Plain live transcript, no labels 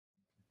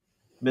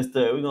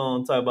We're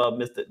gonna talk about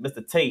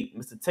Mr. Tate.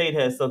 Mr. Tate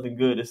has something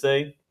good to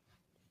say.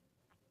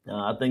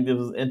 I think this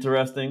was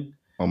interesting.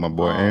 Oh, my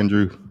boy Um,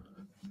 Andrew.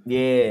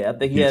 yeah, I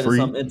think he He had free.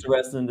 something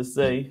interesting to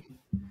say.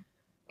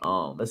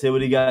 Let's hear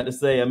what he got to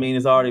say. I mean,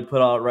 it's already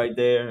put out right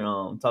there.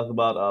 Talk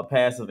about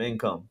passive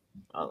income.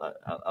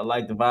 I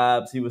like the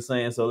vibes he was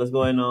saying. So let's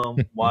go ahead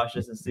and watch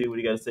this and see what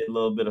he got to say. A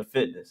little bit of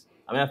fitness.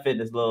 I mean, not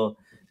fitness, a little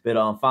bit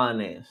on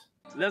finance.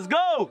 Let's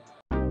go.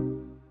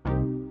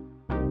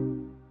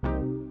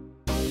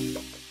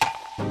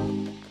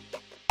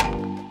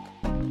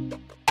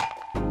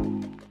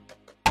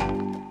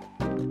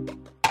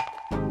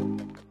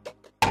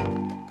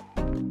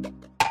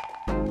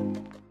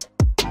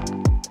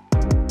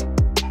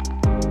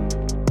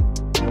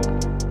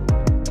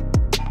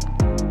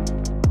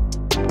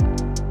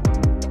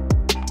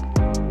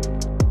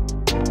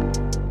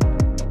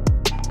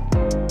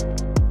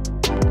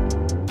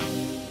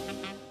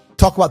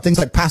 Talk about things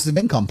like passive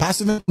income.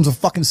 Passive income is a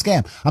fucking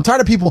scam. I'm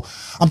tired of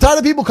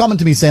people coming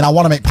to me saying, I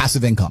want to make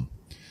passive income.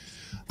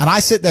 And I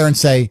sit there and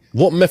say,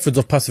 what methods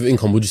of passive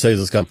income would you say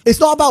is a scam? It's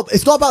not about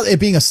it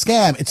being a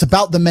scam. It's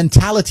about the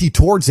mentality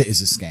towards it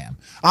is a scam.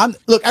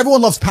 Look,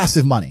 everyone loves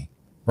passive money,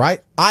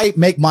 right? I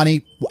make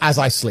money as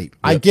I sleep. Yep.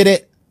 I get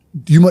it.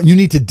 You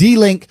need to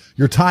de-link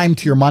your time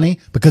to your money,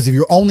 because if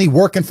you're only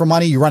working for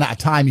money, you run out of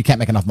time. You can't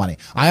make enough money.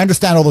 I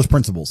understand all those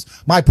principles.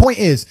 My point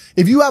is,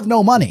 if you have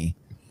no money,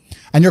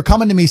 and you're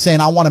coming to me saying,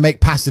 I want to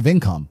make passive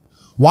income,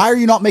 why are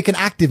you not making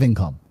active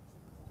income?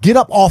 Get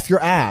up off your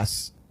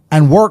ass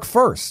and work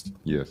first.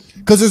 Yes.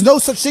 Because there's no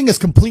such thing as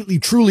completely,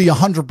 truly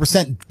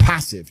 100%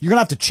 passive. You're going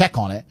to have to check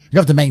on it. You're going to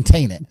have to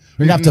maintain it.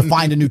 You're going to have to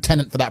find a new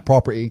tenant for that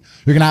property.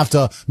 You're going to have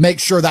to make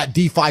sure that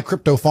DeFi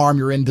crypto farm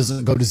you're in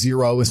doesn't go to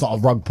zero. It's not a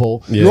rug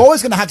pull. Yeah. You're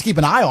always going to have to keep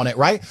an eye on it,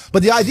 right?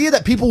 But the idea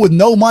that people with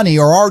no money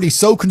are already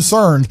so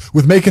concerned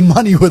with making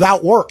money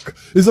without work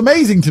is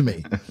amazing to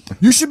me.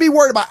 You should be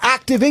worried about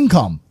active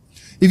income.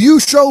 If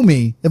you show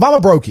me, if I'm a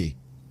brokey,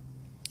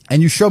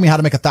 and you show me how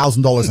to make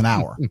 $1,000 an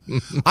hour,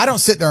 I don't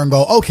sit there and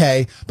go,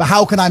 okay, but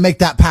how can I make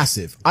that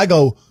passive? I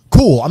go,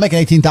 cool, I'm making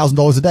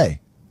 $18,000 a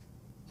day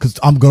because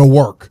I'm going to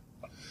work.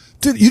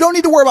 Dude, you don't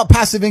need to worry about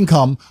passive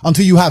income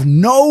until you have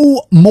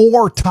no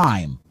more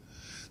time.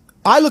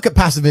 I look at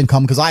passive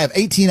income because I have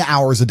 18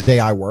 hours a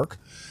day I work.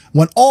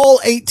 When all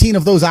 18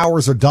 of those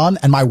hours are done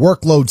and my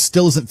workload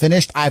still isn't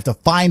finished, I have to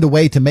find a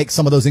way to make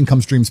some of those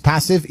income streams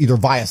passive, either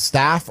via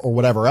staff or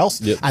whatever else.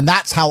 Yep. And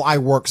that's how I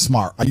work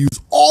smart. I use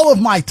all of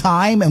my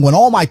time, and when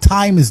all my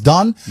time is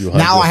done,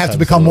 now I have to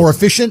become more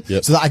efficient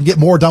so that I can get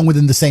more done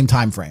within the same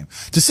time frame.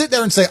 To sit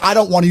there and say, I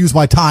don't want to use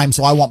my time,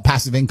 so I want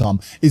passive income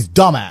is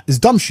dumb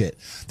shit.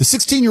 The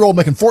 16-year-old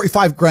making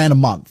 45 grand a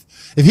month,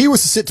 if he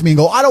was to sit to me and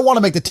go, I don't want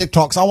to make the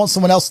TikToks, I want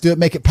someone else to do it,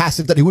 make it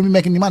passive, that he wouldn't be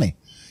making any money.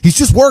 He's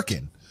just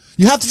working.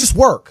 You have to just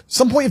work.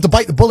 Some point you have to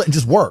bite the bullet and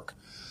just work.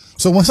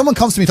 So when someone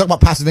comes to me talking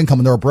about passive income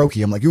and they're a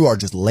brokey, I'm like, you are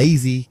just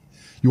lazy.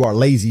 You are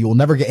lazy. You will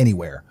never get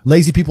anywhere.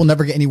 Lazy people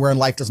never get anywhere in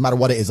life. Doesn't matter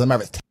what it is. Doesn't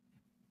matter if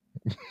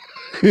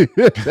it's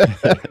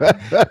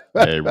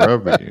Hey,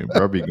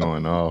 Ruby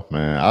going off,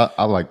 man.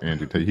 I like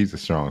Andrew Tate. He's a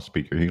strong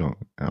speaker. He tells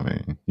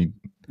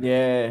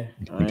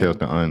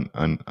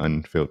the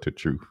unfiltered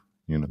truth.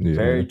 You know,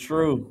 very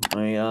true. I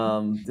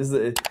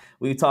mean,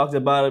 we talked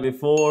about it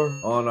before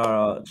on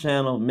our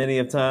channel many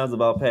of times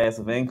about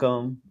passive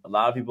income. A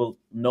lot of people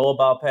know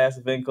about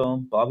passive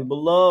income. A lot of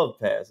people love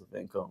passive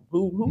income.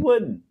 Who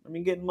wouldn't? I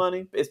mean, getting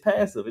money, it's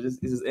passive. It's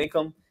just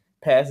income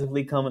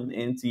passively coming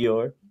into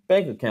your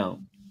bank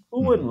account.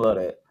 Who wouldn't love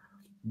that?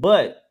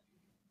 But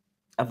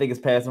I think it's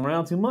passing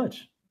around too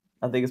much.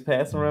 I think it's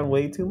passing around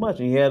way too much.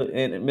 And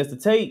Mr.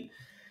 Tate,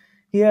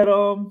 he had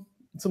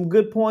some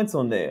good points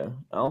on there.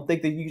 I don't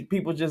think that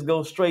people just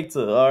go straight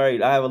to, all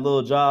right, I have a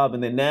little job,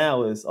 and then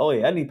now is, oh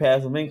yeah, I need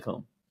passive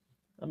income.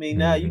 I mean,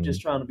 now you're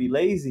just trying to be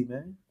lazy,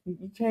 man.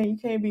 You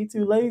can't be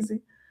too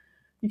lazy.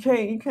 You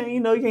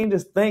can't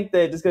just think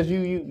that just because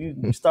you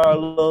start a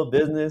little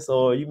business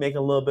or you make a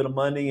little bit of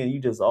money and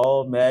you just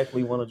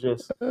automatically want to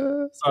just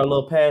start a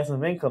little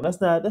passive income. That's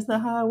not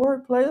how it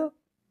works, player.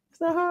 That's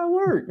not how it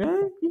works,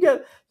 man. You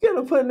got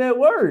to put in that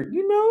work,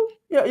 you know?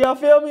 Y'all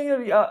feel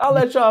me? I'll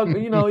let y'all,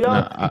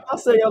 I'll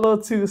say y'all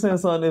little 2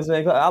 cents on this,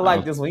 man. I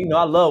like this one. You know,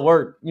 I love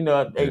work. You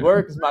know,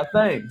 work is my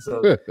thing.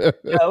 So,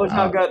 what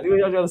y'all got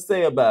to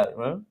say about it,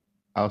 man?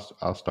 I'll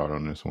start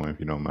on this one if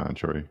you don't mind,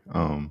 Troy.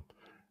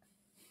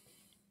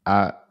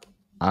 I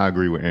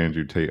agree with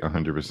Andrew Tate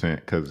 100%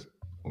 because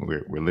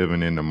we're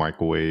living in the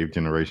microwave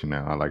generation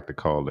now. I like to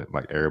call it.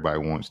 Like, everybody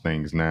wants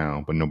things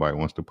now, but nobody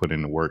wants to put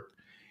in the work.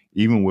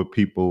 Even with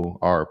people,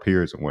 our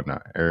peers and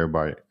whatnot,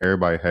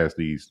 everybody has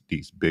these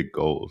big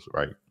goals,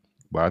 right?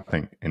 But I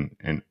think,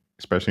 and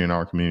especially in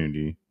our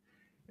community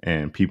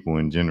and people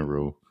in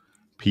general,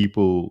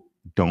 people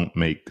don't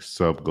make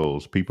sub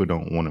goals. People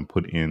don't want to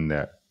put in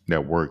that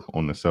work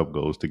on the sub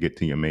goals to get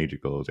to your major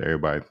goals.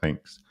 Everybody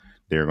thinks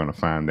they're going to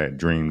find that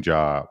dream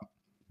job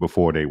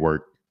before they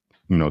work,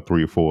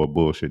 3 or 4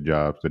 bullshit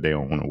jobs that they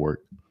don't want to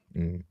work.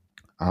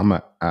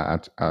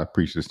 I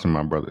preach this to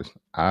my brothers.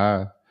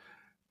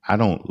 I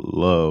don't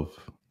love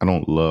I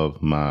don't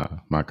love my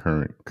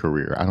current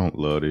career. I don't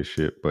love this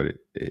shit, but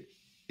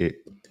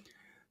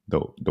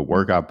the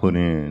work I put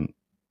in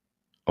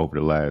over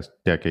the last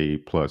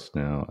decade plus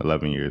now,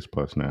 11 years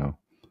plus now,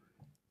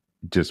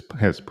 just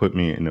has put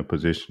me in a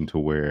position to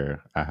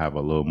where I have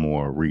a little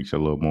more reach, a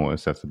little more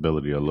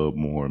accessibility, a little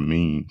more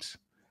means.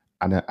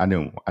 I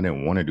didn't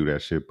want to do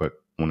that shit, but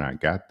when I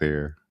got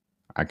there,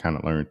 I kind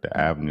of learned the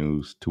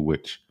avenues to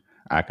which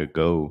I could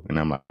go, and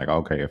I'm like,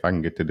 okay, if I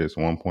can get to this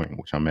one point,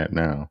 which I'm at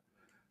now,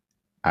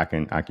 I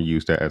can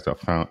use that as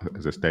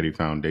a steady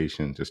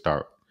foundation to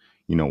start,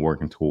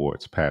 working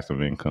towards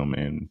passive income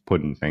and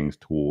putting things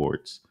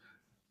towards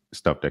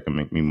stuff that can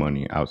make me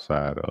money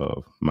outside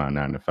of my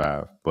 9 to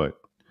 5. But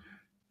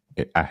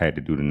I had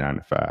to do the 9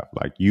 to 5.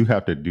 Like, you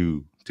have to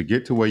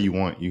get to where you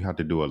want. You have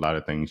to do a lot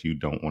of things you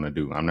don't want to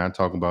do. I'm not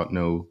talking about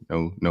no,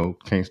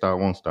 can't stop,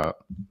 won't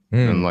stop,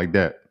 nothing like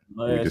that.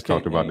 We just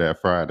talked about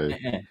that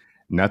Friday.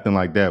 Nothing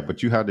like that.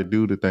 But you have to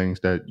do the things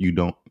that you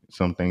don't.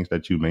 Some things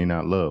that you may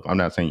not love. I'm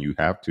not saying you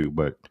have to,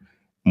 but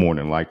more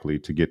than likely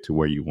to get to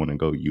where you want to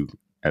go, you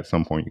at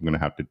some point you're going to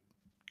have to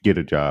get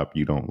a job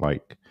you don't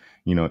like.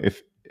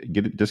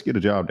 Just get a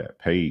job that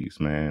pays,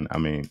 man. I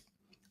mean,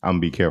 I'm gonna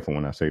be careful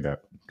when I say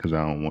that, because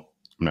I'm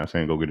not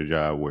saying go get a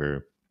job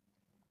where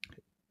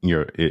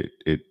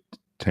it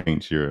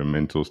taints your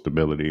mental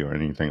stability or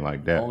anything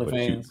like that. Only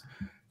fans.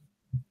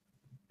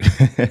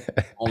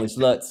 Only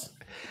sluts.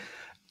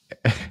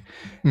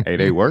 Hey,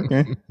 they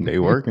working. They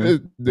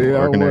working. They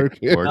are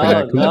working. Working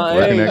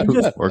that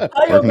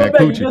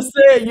coochie. You just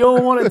said you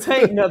don't want to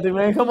take nothing,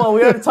 man. Come on,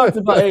 we already talked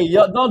about. Hey,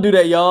 y'all, don't do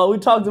that, y'all. We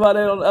talked about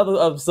that on the other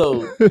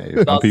episode.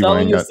 Stop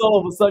selling your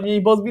soul for something you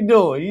ain't supposed to be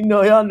doing.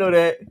 Y'all know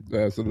that.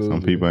 Absolutely.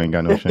 Some people ain't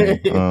got no shame.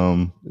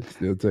 It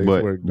still takes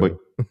work, though.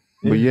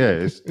 But yeah,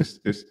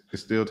 it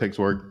still takes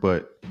work.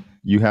 But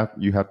you have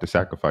to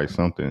sacrifice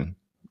something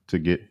to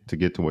get to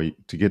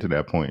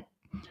that point.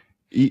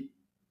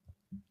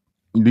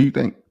 Do you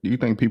think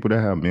people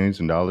that have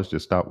millions of dollars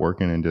just stop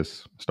working and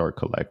just start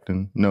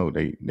collecting? No,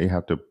 they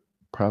have to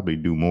probably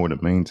do more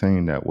to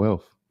maintain that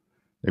wealth.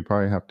 They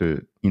probably have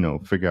to,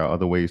 figure out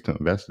other ways to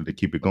invest it to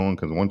keep it going.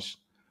 Because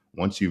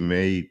once you've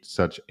made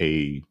such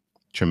a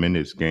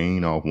tremendous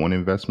gain off one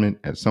investment,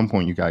 at some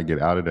point you gotta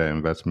get out of that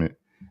investment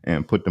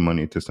and put the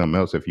money into something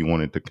else if you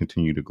want it to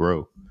continue to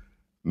grow.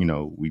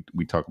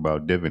 We talk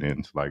about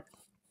dividends, like,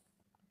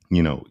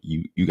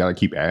 you got to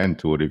keep adding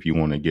to it if you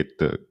want to get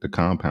the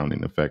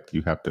compounding effect.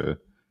 You have to,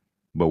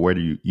 but where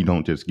do you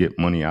don't just get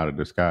money out of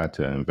the sky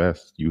to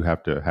invest. You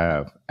have to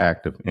have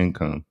active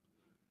income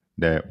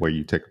where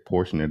you take a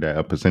portion of that,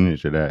 a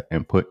percentage of that,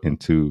 and put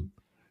into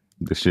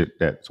the shit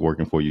that's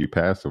working for you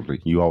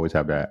passively. You always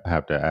have to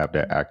have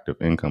that active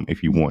income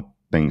if you want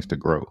things to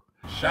grow.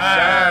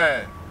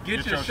 Shine.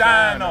 Get your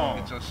shine on.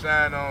 Get your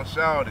shine on,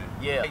 shout it.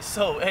 Yeah.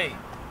 So, hey,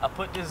 I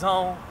put this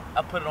on.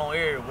 I put it on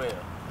everywhere.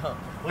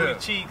 Booty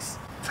cheeks,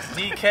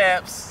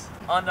 kneecaps,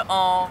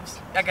 underarms.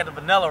 I got the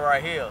vanilla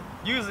right here.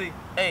 Usually,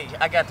 hey,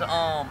 I got the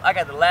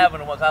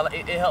lavender one.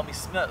 It helped me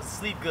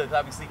sleep good, because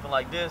I be sleeping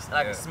like this, and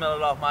I can smell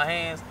it off my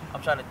hands.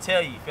 I'm trying to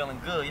tell you,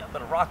 feeling good. Y'all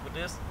better rock with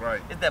this.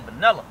 Right. It's that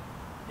vanilla.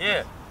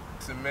 Yeah.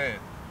 Listen, man,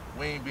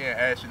 we ain't being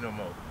ashy no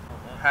more.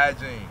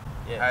 Hygiene.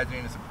 Yeah.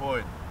 Hygiene is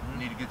important. You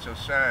need to get your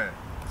shine.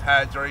 It's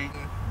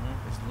hydrating.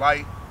 It's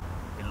light.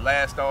 It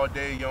lasts all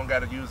day. You don't got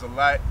to use a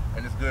lot,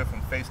 and it's good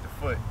from face to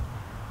foot.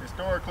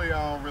 Historically,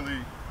 I don't really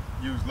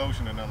use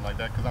lotion or nothing like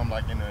that, because I'm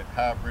like in a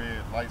hybrid,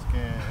 light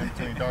skin, in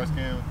between dark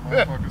skin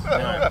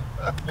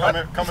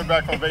motherfuckers. Coming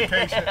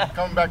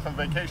back from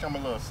vacation, I'm a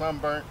little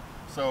sunburnt,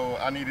 so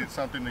I needed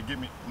something to get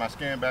my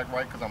skin back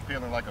right, because I'm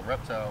feeling like a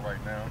reptile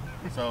right now.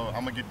 So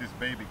I'm gonna get this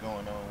baby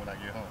going on when I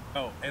get home.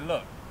 Oh, and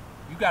look,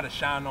 you gotta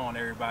shine on,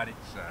 everybody.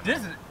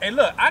 Hey,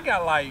 look, I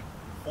got like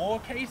 4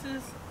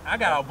 cases. I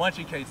got a bunch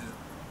of cases.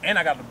 And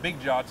I got the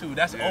big jaw too.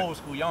 That's old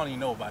school. Y'all don't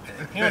even know about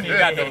that. He don't even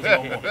got those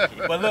no more.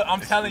 But look,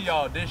 I'm telling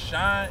y'all, this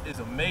shine is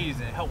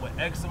amazing. Help with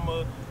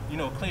eczema,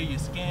 clear your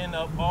skin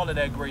up, all of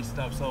that great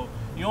stuff. So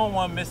you don't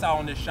want to miss out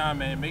on this shine,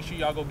 man. Make sure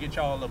y'all go get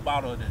y'all a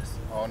bottle of this.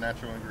 All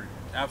natural ingredients.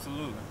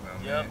 Absolutely.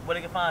 Yep. Where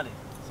they can find it?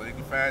 So you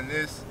can find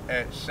this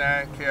at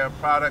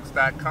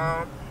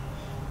shinecareproducts.com.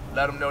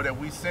 Let them know that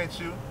we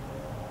sent you.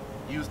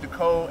 Use the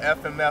code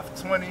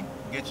FMF20,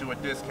 get you a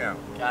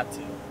discount. Got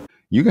to.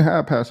 You can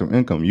have passive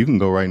income. You can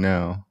go right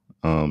now,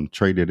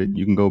 traded it.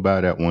 You can go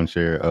buy that 1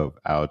 share of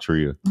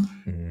Altria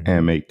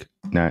and make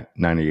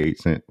 98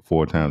 cents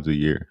 4 times a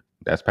year.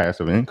 That's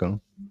passive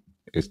income.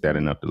 Is that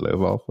enough to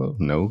live off of?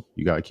 No.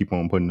 You got to keep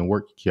on putting the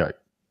work. You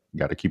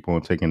got to keep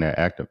on taking that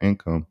active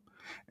income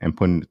and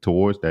putting it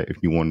towards that if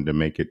you wanted to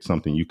make it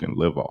something you can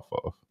live off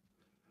of.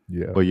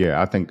 Yeah. But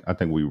yeah, I think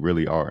we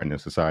really are in a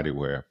society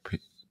where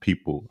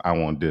people, I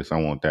want this,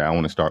 I want that. I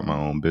want to start my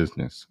own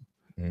business.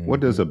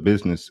 What does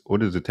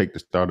it take to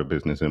start a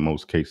business in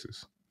most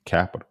cases?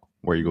 Capital.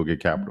 Where you go get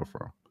capital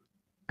from?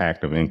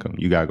 Active income.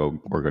 You gotta go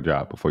work a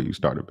job before you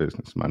start a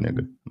business, my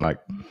nigga. Like,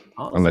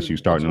 unless you're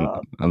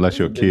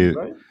a kid,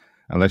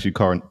 unless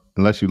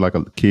you like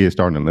a kid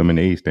starting a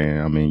lemonade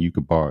stand. I mean, you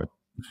could borrow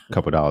a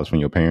couple dollars from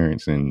your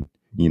parents and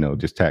you know,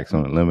 just tax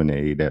on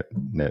lemonade,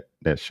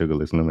 that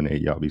sugarless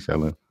lemonade y'all be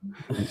selling.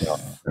 I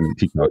mean,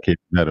 teach y'all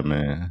kids better,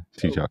 man.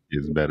 Teach y'all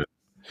kids better.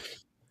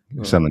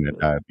 Selling that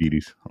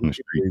diabetes on the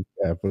street.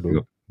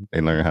 Capital.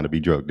 They learn how to be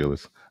drug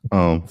dealers.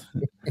 I'm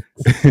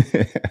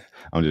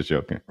just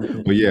joking.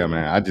 But yeah,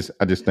 man, I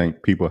just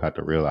think people have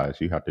to realize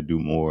you have to do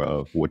more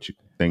of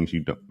things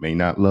you may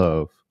not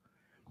love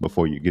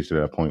before you get to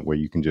that point where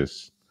you can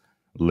just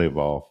live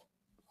off,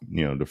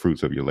 you know, the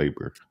fruits of your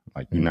labor.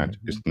 Like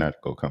it's not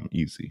gonna come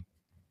easy.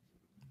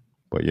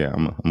 But yeah,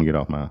 I'm gonna get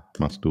off my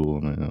stool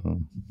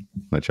and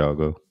let y'all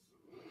go.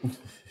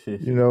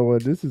 You know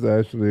what? This is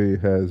actually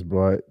has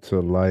brought to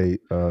light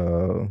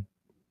an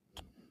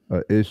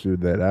issue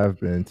that I've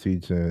been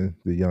teaching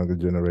the younger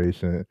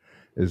generation.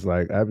 Is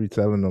like I be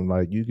telling them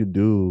like you could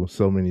do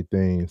so many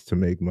things to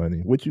make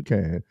money, which you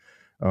can.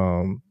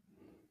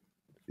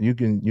 You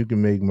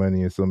can make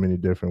money in so many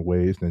different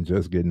ways than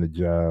just getting a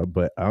job.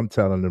 But I'm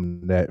telling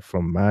them that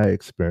from my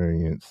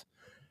experience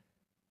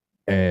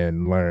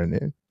and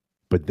learning,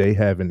 but they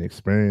haven't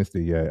experienced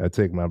it yet. I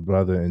take my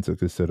brother into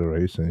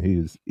consideration.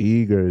 He's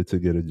eager to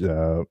get a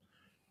job,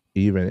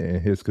 even in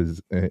his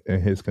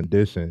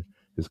condition,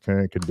 his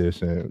current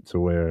condition, to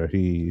where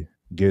he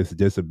gets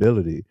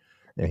disability,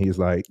 and he's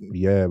like,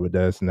 yeah, but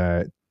that's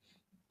not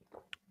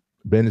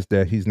business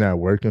that he's not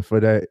working for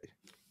that.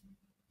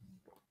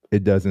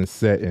 It doesn't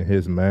set in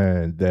his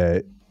mind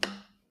that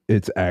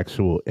it's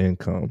actual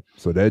income,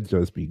 so that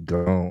just be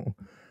gone,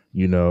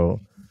 you know.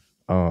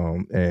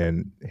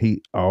 And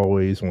he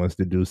always wants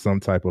to do some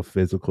type of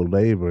physical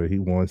labor. He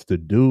wants to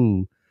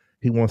do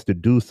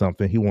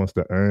something. He wants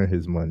to earn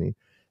his money.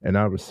 And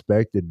I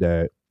respected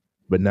that,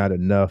 but not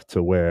enough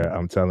to where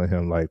I'm telling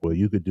him like, well,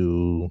 you could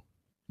do,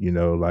 you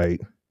know, like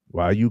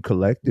while you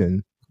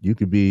collecting, you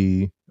could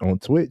be on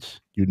Twitch,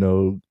 you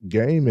know,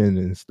 gaming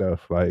and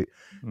stuff. Like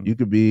you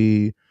could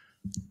be,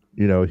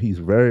 you know, he's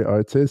very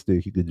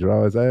artistic. He could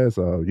draw his ass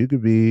off. You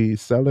could be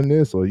selling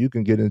this, or you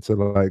can get into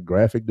like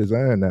graphic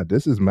design. Now,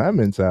 this is my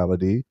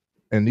mentality,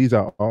 and these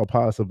are all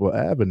possible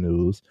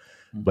avenues.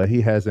 But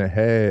he hasn't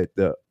had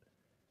the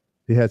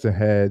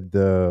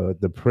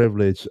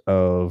privilege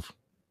of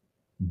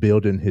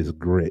building his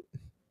grit.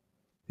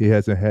 He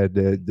hasn't had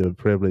the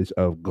privilege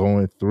of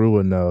going through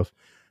enough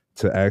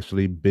to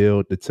actually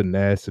build the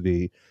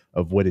tenacity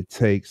of what it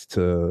takes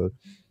to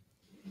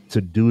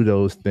do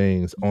those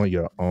things on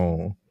your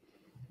own.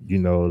 You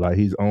know, like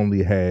he's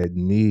only had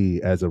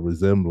me as a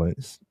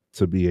resemblance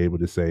to be able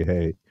to say,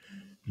 hey,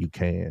 you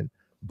can,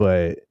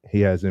 but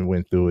he hasn't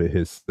went through it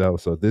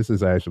himself. So this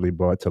is actually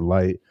brought to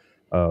light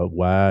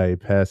why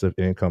passive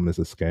income is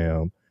a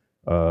scam,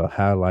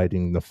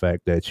 highlighting the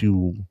fact that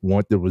you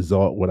want the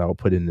result without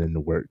putting in the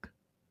work.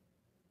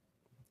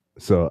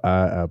 So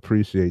I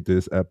appreciate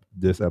this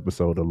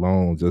episode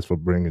alone just for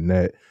bringing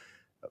that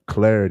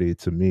clarity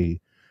to me.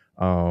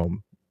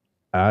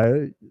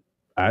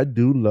 I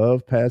do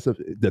love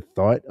the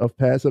thought of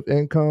passive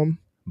income,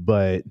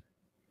 but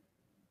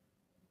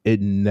it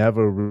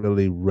never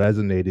really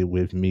resonated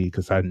with me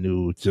because I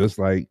knew just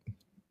like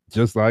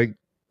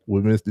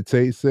what Mr.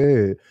 Tate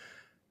said,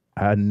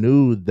 I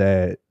knew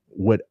that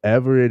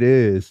whatever it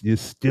is, you're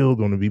still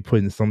going to be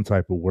putting some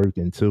type of work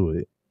into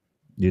it.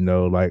 You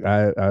know, like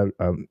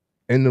I'm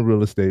in the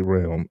real estate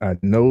realm. I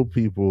know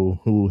people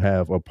who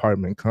have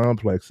apartment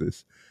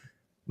complexes.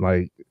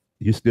 Like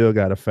you still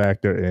got to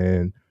factor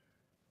in,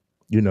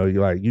 you know,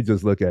 you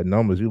just look at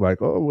numbers. You're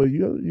like, oh, well,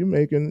 you're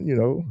making, you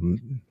know,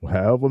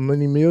 however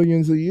many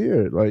millions a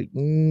year. Like,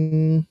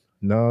 no,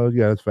 you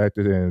got to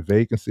factor in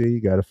vacancy.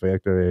 You got to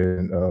factor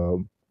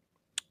in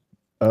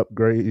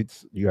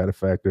upgrades. You got to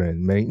factor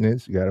in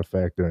maintenance. You got to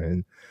factor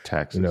in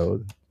Taxes. You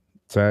know,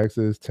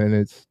 taxes,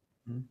 tenants.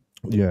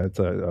 Yeah,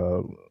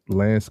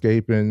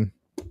 landscaping,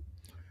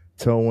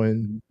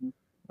 towing,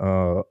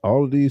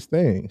 all of these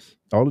things.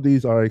 All of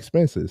these are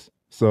expenses.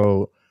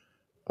 So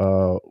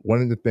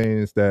one of the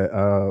things that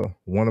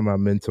one of my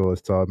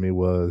mentors taught me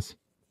was,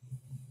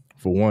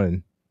 for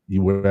one,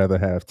 you would rather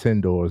have 10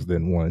 doors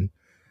than one.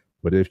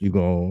 But if you're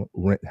going to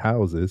rent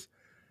houses,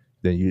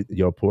 then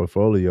your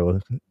portfolio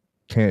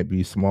can't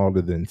be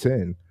smaller than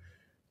 10,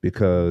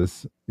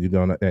 because if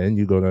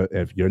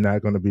you're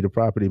not going to be the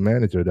property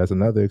manager, that's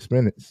another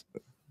expense.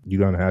 You're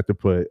going to have to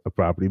put a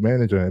property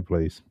manager in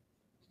place,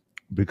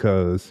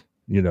 because,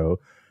 you know,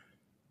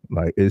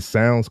 like it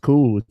sounds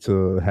cool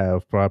to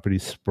have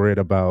properties spread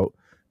about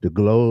the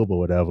globe or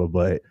whatever,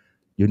 but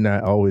you're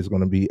not always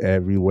going to be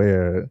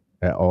everywhere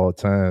at all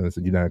times,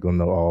 and you're not going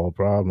to know all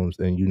problems,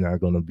 and you're not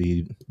going to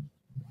be,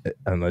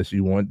 unless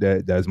you want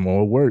that, that's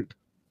more work,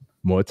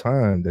 more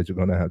time that you're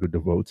going to have to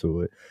devote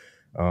to it.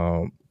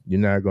 You're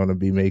not going to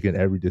be making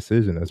every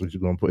decision. That's what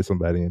you're going to put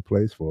somebody in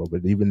place for.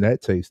 But even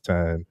that takes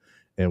time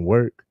and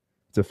work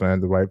to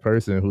find the right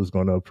person who's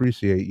going to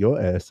appreciate your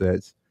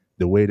assets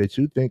the way that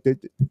you think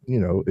that, you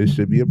know, it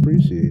should be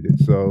appreciated.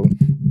 So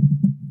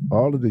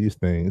all of these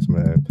things,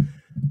 man,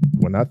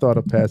 when I thought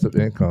of passive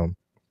income,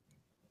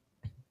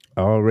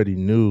 I already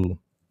knew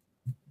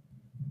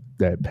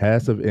that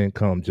passive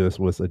income just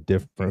was a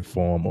different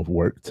form of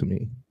work to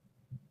me.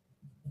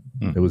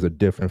 It was a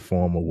different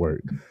form of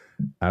work.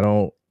 I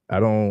don't,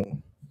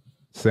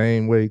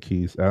 same way,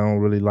 Keith. I don't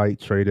really like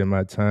trading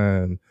my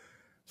time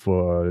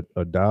for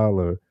a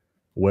dollar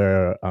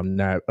where I'm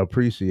not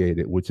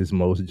appreciated, which is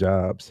most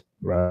jobs,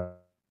 right?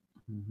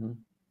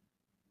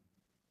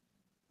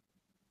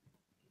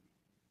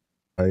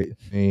 Right?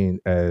 Seen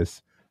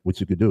as what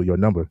you could do, your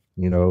number,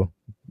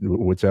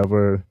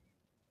 whichever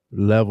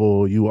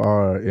level you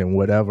are in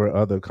whatever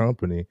other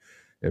company.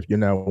 If you're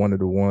not one of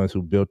the ones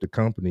who built the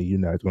company, you're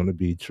not going to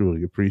be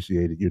truly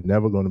appreciated. You're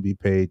never going to be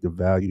paid the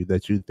value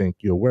that you think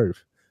you're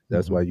worth.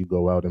 That's why you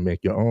go out and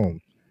make your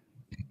own.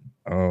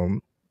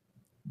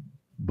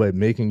 But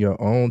making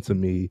your own, to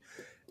me,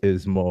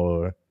 is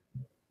more,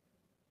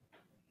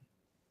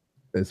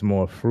 it's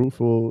more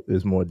fruitful,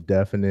 it's more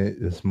definite,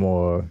 it's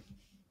more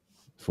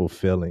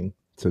fulfilling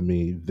to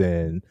me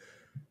than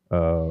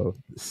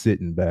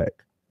sitting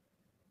back,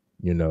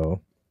 And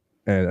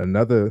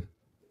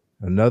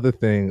another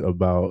thing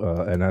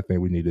about, and I think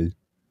we need to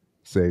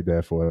save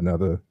that for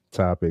another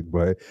topic,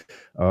 but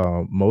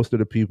most of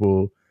the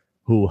people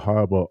who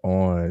harbor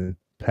on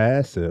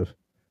passive,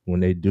 when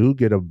they do,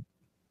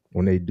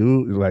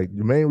 like,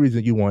 the main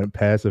reason you want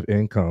passive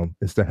income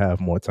is to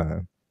have more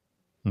time.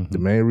 The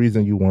main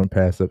reason you want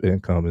passive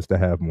income is to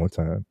have more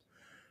time,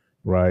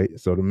 right?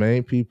 So the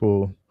main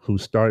people who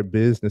start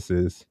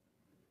businesses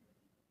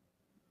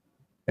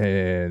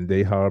and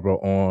they harbor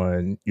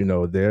on,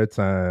 their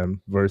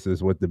time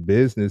versus what the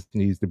business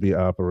needs to be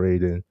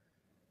operating,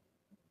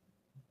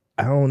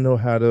 I don't know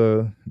how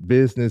the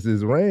business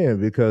is ran,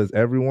 because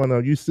every one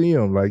of you see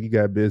them, like, you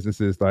got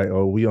businesses like,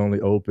 oh, we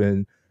only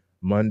open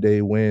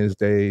Monday,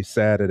 Wednesday,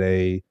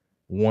 Saturday,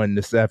 1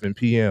 to 7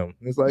 p.m.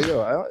 It's like,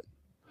 yo,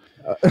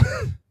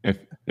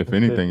 if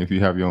anything, if you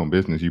have your own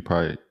business, you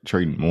probably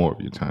trading more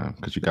of your time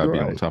because you got to be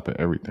on top of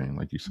everything,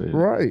 like you said.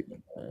 Right.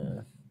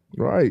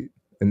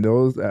 And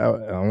those, I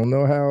don't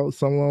know how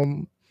some of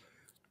them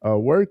are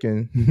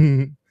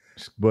working,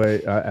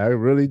 but I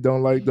really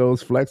don't like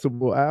those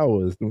flexible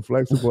hours. Them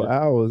flexible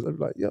hours, I'm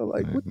like, yo,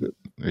 like, what the?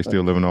 They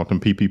still living off them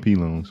PPP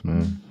loans,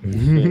 man.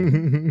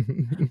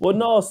 Well,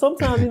 no,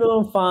 sometimes,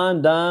 them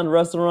fine dine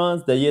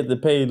restaurants that you have to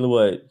pay,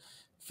 what,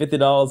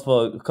 $50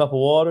 for a cup of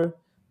water?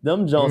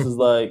 Them Jones is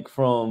like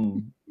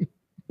from,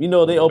 they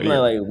open at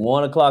like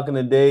 1 o'clock in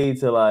the day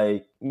to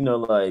like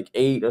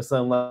 8 or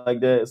something like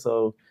that.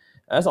 So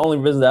that's the only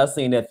reason that I've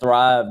seen that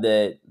thrive,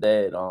 that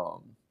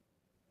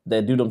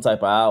do them type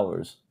of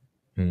hours.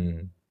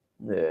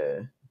 Yeah.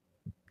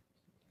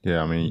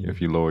 Yeah, I mean,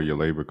 if you lower your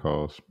labor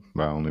costs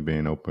by only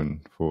being open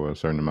for a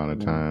certain amount of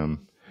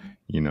time,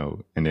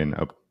 and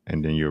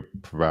then you're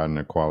providing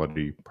a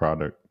quality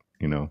product,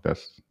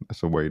 that's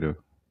a way to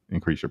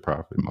increase your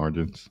profit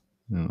margins.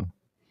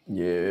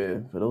 Yeah,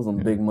 but those are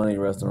big money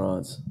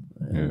restaurants.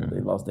 Man,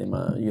 they lost their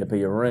mind. You gotta pay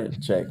your rent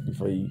check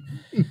before you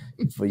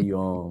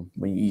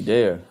when you eat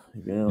there.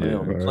 They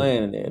don't be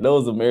playing in there.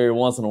 Those are every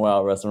once in a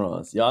while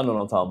restaurants. Y'all know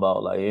what I'm talking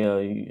about. Like,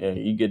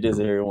 you get this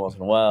every once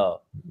in a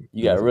while.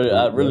 You got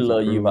I really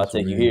love you if I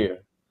take you here.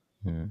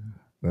 Yeah,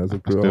 that's a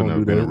cool. I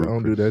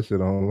don't do that shit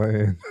on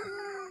land.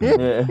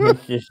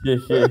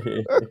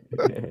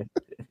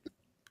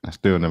 I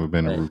still never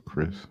been to Roof,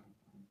 Chris.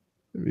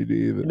 Me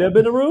neither. You never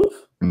been to Roof?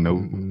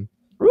 No.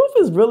 Roof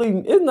is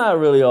it's not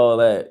really all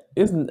that.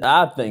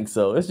 I think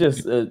so. It's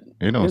just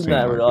it's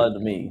not really all to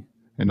me.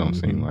 It don't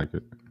seem like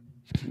it.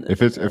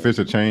 If it's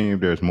a chain, if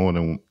there's more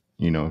than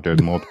if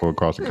there's multiple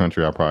across the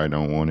country, I probably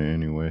don't want it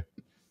anyway.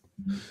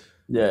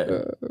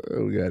 Yeah.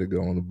 We gotta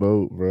go on the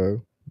boat,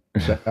 bro.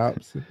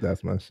 Chops,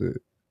 that's my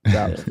shit.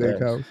 Chops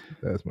Steakhouse,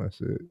 that's my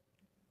shit.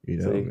 You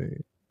know what I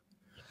mean?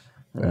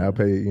 And I'll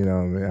pay,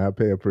 I'll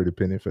pay a pretty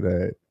penny for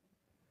that.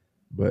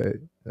 But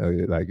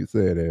like you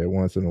said, every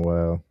once in a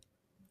while.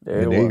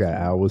 And they got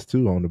hours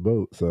too on the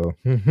boat. So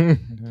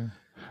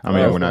I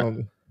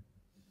mean,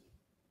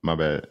 my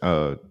bad,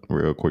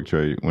 real quick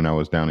trade. When I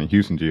was down in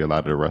Houston, a lot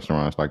of the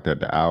restaurants like that,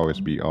 the hours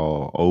be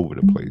all over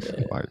the place.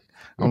 Like,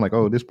 I'm like,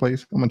 oh, this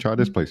place, I'm gonna try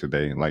this place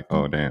today. Like,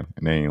 oh damn,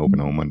 and they ain't open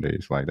on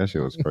Mondays. Like, that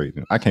shit was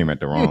crazy. I came at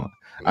the wrong.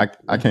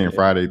 I came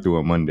Friday through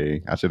a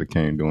Monday. I should have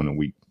came during the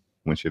week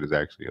when shit is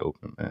actually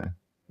open, man.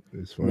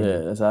 It's funny.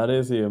 Yeah, that's how it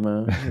is here,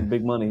 man.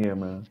 Big money here,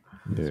 man.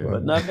 Yeah.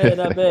 But not bad.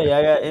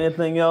 Y'all got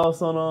anything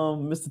else on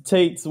Mr.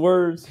 Tate's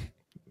words?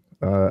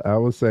 I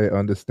would say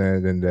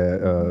understanding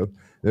that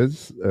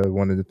this is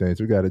one of the things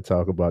we got to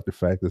talk about, the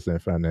factors in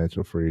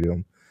financial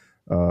freedom.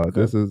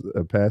 This is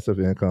a passive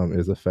income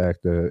is a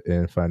factor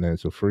in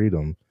financial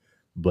freedom,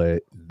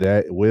 but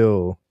that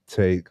will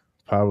take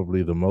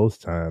probably the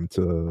most time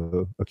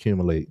to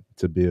accumulate,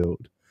 to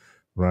build,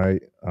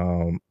 right?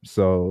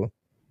 So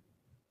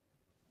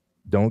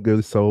don't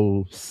get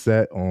so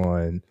set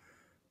on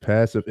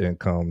passive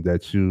income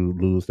that you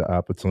lose the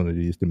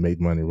opportunities to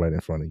make money right in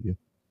front of you.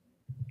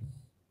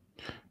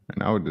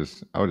 And I would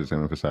just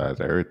emphasize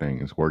everything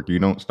is work. You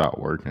don't stop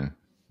working.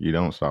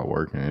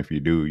 If you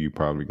do, you're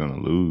probably gonna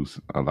lose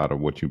a lot of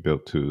what you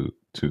built to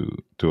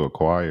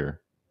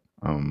acquire.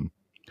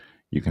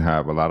 you can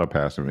have a lot of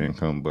passive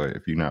income, but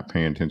if you're not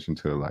paying attention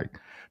to like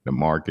the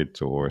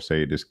markets or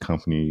say this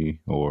company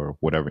or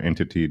whatever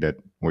entity that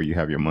where you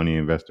have your money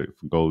invested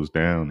goes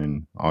down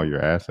and all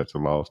your assets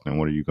are lost, then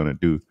what are you going to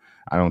do?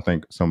 I don't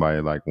think somebody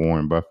like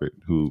Warren Buffett,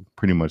 who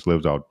pretty much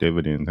lives off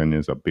dividends and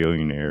is a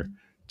billionaire,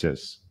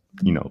 just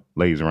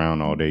lays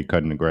around all day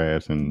cutting the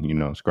grass and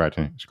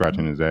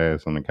scratching his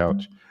ass on the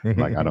couch.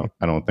 Like I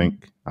don't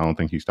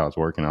think he stops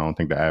working. I don't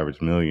think the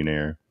average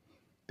millionaire,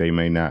 they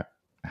may not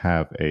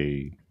have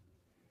a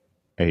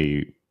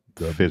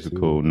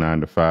physical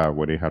 9 to 5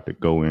 where they have to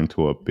go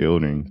into a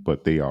building,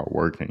 but they are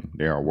working.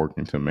 They are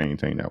working to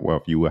maintain that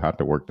wealth. You will have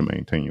to work to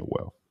maintain your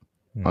wealth,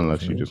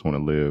 unless you just want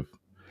to live,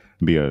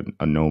 be a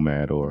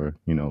nomad, or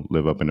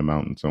live up in the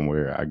mountains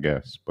somewhere, I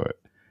guess. But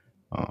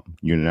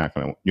you're not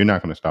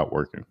gonna stop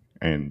working,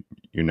 and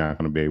you're not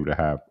gonna be able to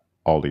have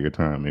all of your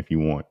time if you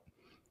want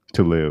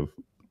to live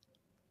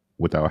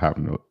without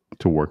having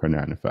to work a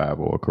 9 to 5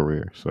 or a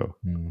career. So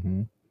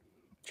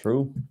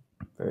true,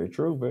 very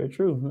true, very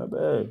true. Not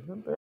bad,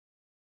 not bad.